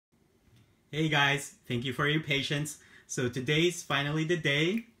Hey guys, thank you for your patience. So today's finally the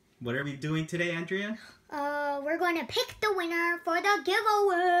day. What are we doing today, Andrea? We're going to pick the winner for the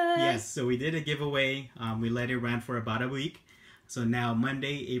giveaway. Yes, so we did a giveaway. We let it run for about a week. So now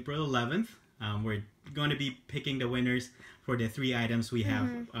Monday, April 11th, we're going to be picking the winners for the 3 items we have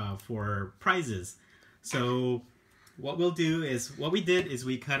for prizes. So what we'll do is, what we did is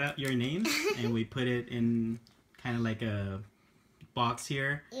we cut out your names and we put it in kind of like a box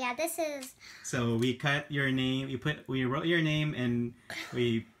here. Yeah, this is... So we cut your name, we wrote your name and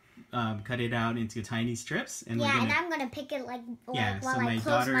we cut it out into tiny strips. And yeah, and I'm going to pick it while so I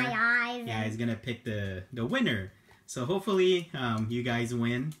close my eyes. Yeah, is going to pick the winner. So hopefully you guys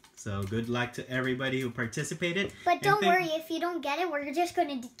win. So good luck to everybody who participated. But don't worry, if you don't get it, we're just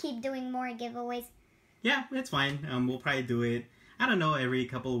going to keep doing more giveaways. Yeah, that's fine. We'll probably do it, I don't know, every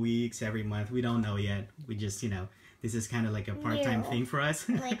couple of weeks, every month. We don't know yet. We just, this is kind of like a part-time thing for us.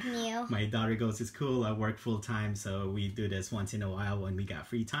 Like new. My daughter goes to school, I work full-time, so we do this once in a while when we got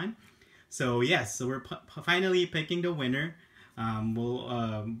free time. So yes, so we're finally picking the winner.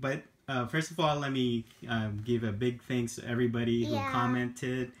 First of all, let me give a big thanks to everybody who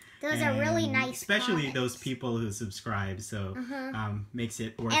commented. Those are really nice especially comments. Those people who subscribe. So makes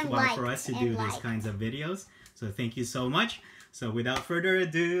it worthwhile for us to do these kinds of videos. So thank you so much. So without further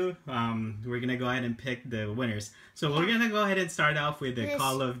ado, we're going to go ahead and pick the winners. So we're going to go ahead and start off with the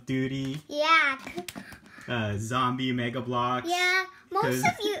Call of Duty Zombie Mega Bloks. Yeah, most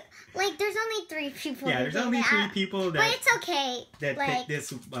of you, there's only 3 people. Yeah, there's only 3 people that... But it's okay. That picked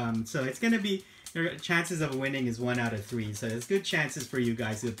this, so it's going to be... Your chances of winning is 1 out of 3. So there's good chances for you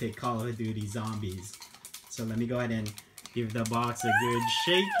guys to pick Call of Duty Zombies. So let me go ahead and give the box a good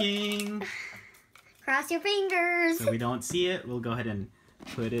shaking. Cross your fingers. So we don't see it. We'll go ahead and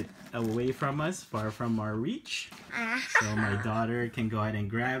put it away from us, far from our reach. So my daughter can go ahead and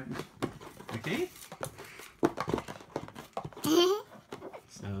grab. Okay.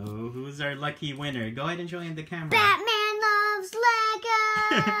 So who's our lucky winner? Go ahead and join the camera. Batman loves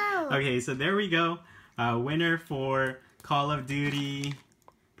Lego. Okay, so there we go. Winner for Call of Duty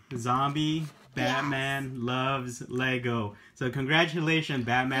Zombie. Batman loves Lego. So congratulations,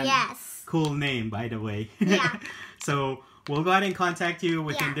 Batman. Yes. Cool name, by the way. Yeah. So we'll go ahead and contact you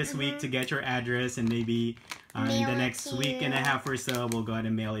within this week to get your address, and maybe in the next week and a half or so, we'll go ahead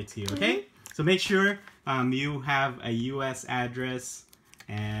and mail it to you, okay? So make sure you have a U.S. address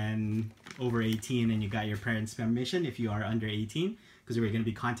and over 18, and you got your parents' permission if you are under 18, because we're going to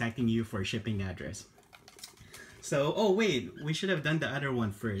be contacting you for a shipping address. So, oh wait, we should have done the other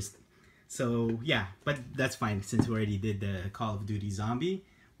one first. So yeah, but that's fine since we already did the Call of Duty Zombie.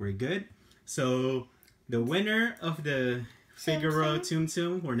 We're good. So the winner of the Figaro Tsum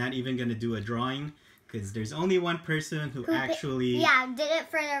Tsum, we're not even going to do a drawing because there's only one person who actually... did it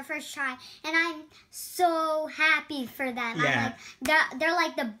for their first try. And I'm so happy for them. Yeah. They're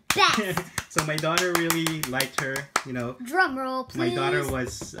like the best. So my daughter really liked her, Drum roll, please. My daughter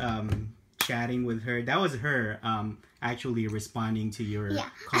was chatting with her. That was her actually responding to your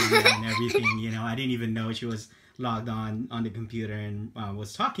comment and everything. I didn't even know she was logged on the computer and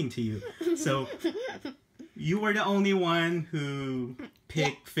was talking to you. So you were the only one who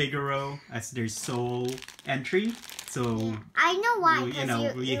picked Figaro as their sole entry. So I know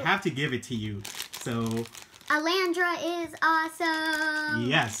why. We have to give it to you. So Alandra is awesome.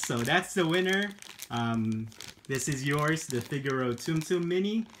 Yes, so that's the winner. This is yours, the Figaro Tsum Tsum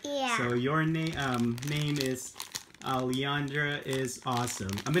Mini. Yeah. So your name is Alandra is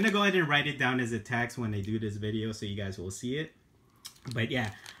awesome. I'm gonna go ahead and write it down as a text when I do this video so you guys will see it. But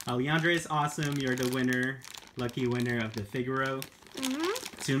yeah, Alandra is awesome. You're the winner, lucky winner of the Figaro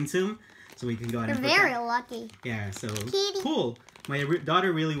Tsum Tsum. So we can go ahead and You're very lucky. Yeah, so cool. My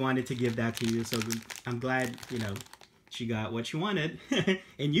daughter really wanted to give that to you, so I'm glad, she got what she wanted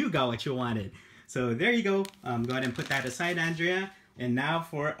and you got what you wanted. So there you go. Go ahead and put that aside, Andrea. And now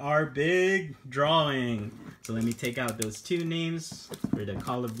for our big drawing. So let me take out those 2 names for the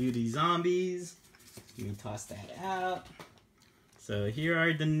Call of Duty Zombies. Let me toss that out. So here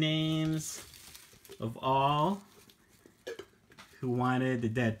are the names of all who wanted the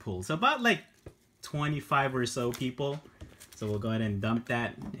Deadpool. So about like 25 or so people. So we'll go ahead and dump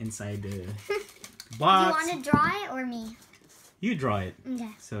that inside the box. Do you want to draw it or me? You draw it.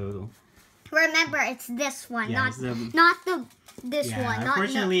 Okay. So remember, it's this one, not this one.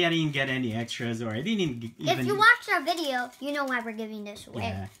 Unfortunately, I didn't get any extras, or I didn't even. If you watched our video, you know why we're giving this away.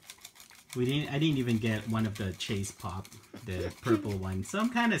 Yeah. I didn't even get one of the Chase Pop, the purple one. So I'm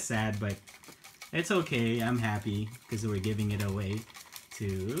kind of sad, but it's okay. I'm happy because we're giving it away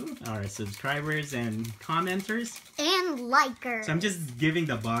to our subscribers and commenters. And and likers. So I'm just giving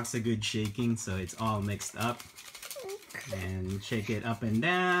the box a good shaking so it's all mixed up. And shake it up and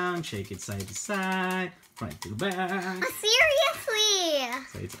down, shake it side to side, front to back. Seriously?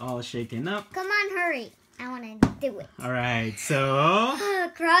 So it's all shaken up. Come on, hurry. I want to do it. Alright, so...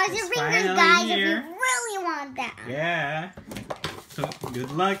 Cross your it's fingers, finally guys, here. if you really want that. Yeah. So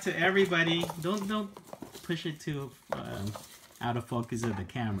good luck to everybody. Don't push it too out of focus of the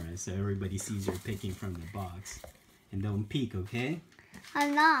camera so everybody sees you're picking from the box. And don't peek, okay?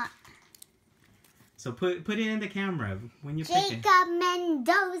 I'm not. So put it in the camera when you pick it. Jacob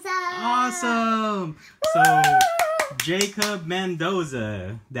Mendoza. Awesome! So Jacob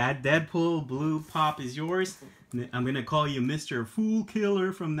Mendoza, that Deadpool blue pop is yours. I'm gonna call you Mr. Fool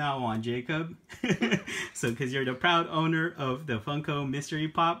Killer from now on, Jacob. So because you're the proud owner of the Funko Mystery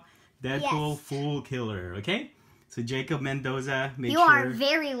Pop Deadpool Fool Killer, okay? So Jacob Mendoza, make sure... You are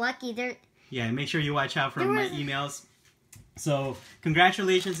very lucky. Yeah, make sure you watch out for my emails. So,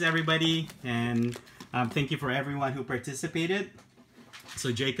 congratulations everybody, and thank you for everyone who participated.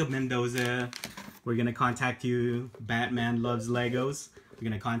 So, Jacob Mendoza, we're going to contact you. Batman Loves Legos. We're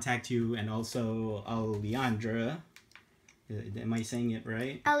going to contact you, and also Alejandra. Am I saying it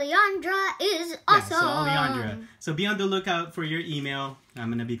right? Alejandra is awesome. Yeah, so Alejandra. So, be on the lookout for your email. I'm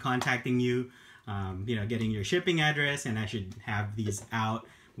going to be contacting you, getting your shipping address, and I should have these out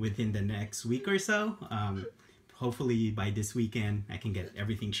within the next week or so. Hopefully by this weekend I can get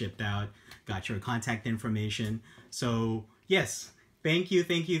everything shipped out. Got your contact information. So yes, thank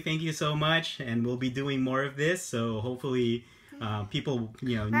you so much, and we'll be doing more of this. So hopefully people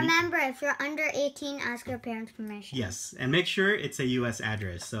remember, if you're under 18, ask your parents' permission. Yes, and make sure it's a US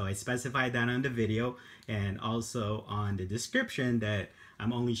address. So I specified that on the video and also on the description that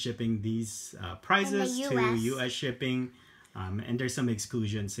I'm only shipping these prizes to US shipping. And there's some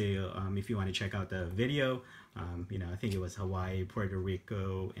exclusions, so if you want to check out the video, I think it was Hawaii, Puerto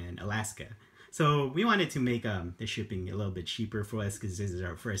Rico, and Alaska. So we wanted to make the shipping a little bit cheaper for us because this is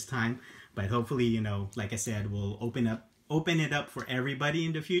our first time. But hopefully, like I said, we'll open it up for everybody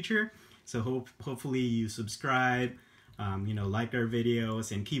in the future. So hopefully you subscribe, like our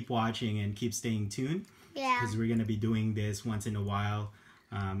videos, and keep watching and keep staying tuned. Yeah. Because we're gonna be doing this once in a while.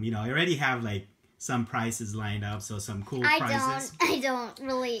 I already have like some prices lined up, so some cool prizes. I don't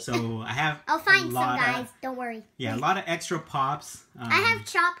really. So I have. I'll find some, guys. Don't worry. Yeah, a lot of extra pops. I have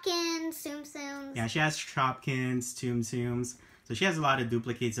Chopkins, Tsum Tsums. Yeah, she has Chopkins, Tsum Tsums. So she has a lot of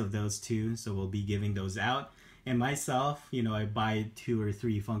duplicates of those too. So we'll be giving those out. And myself, I buy 2 or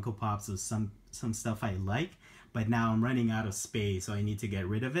 3 Funko Pops of some stuff I like, but now I'm running out of space, so I need to get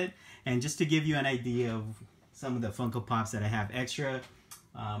rid of it. And just to give you an idea of some of the Funko Pops that I have extra,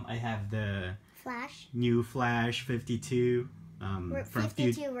 I have the new Flash 52 from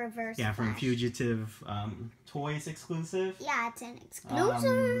 52 Reverse Flash. From Fugitive Toys exclusive. Yeah, it's an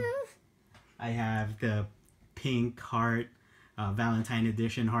exclusive. I have the Pink Heart Valentine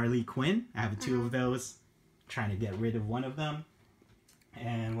Edition Harley Quinn. I have 2 of those. Trying to get rid of one of them.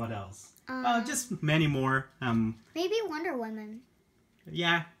 And what else? Just many more. Maybe Wonder Woman.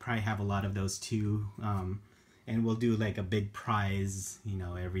 Yeah, probably have a lot of those too. And we'll do like a big prize,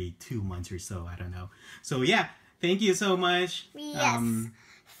 every 2 months or so. I don't know. So yeah, thank you so much. Yes.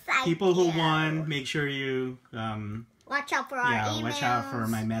 People who won, make sure you watch out for our emails. Yeah, watch out for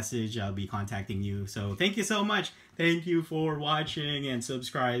my message. I'll be contacting you. So thank you so much. Thank you for watching and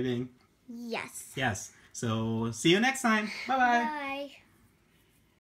subscribing. Yes. Yes. So see you next time. Bye-bye. Bye.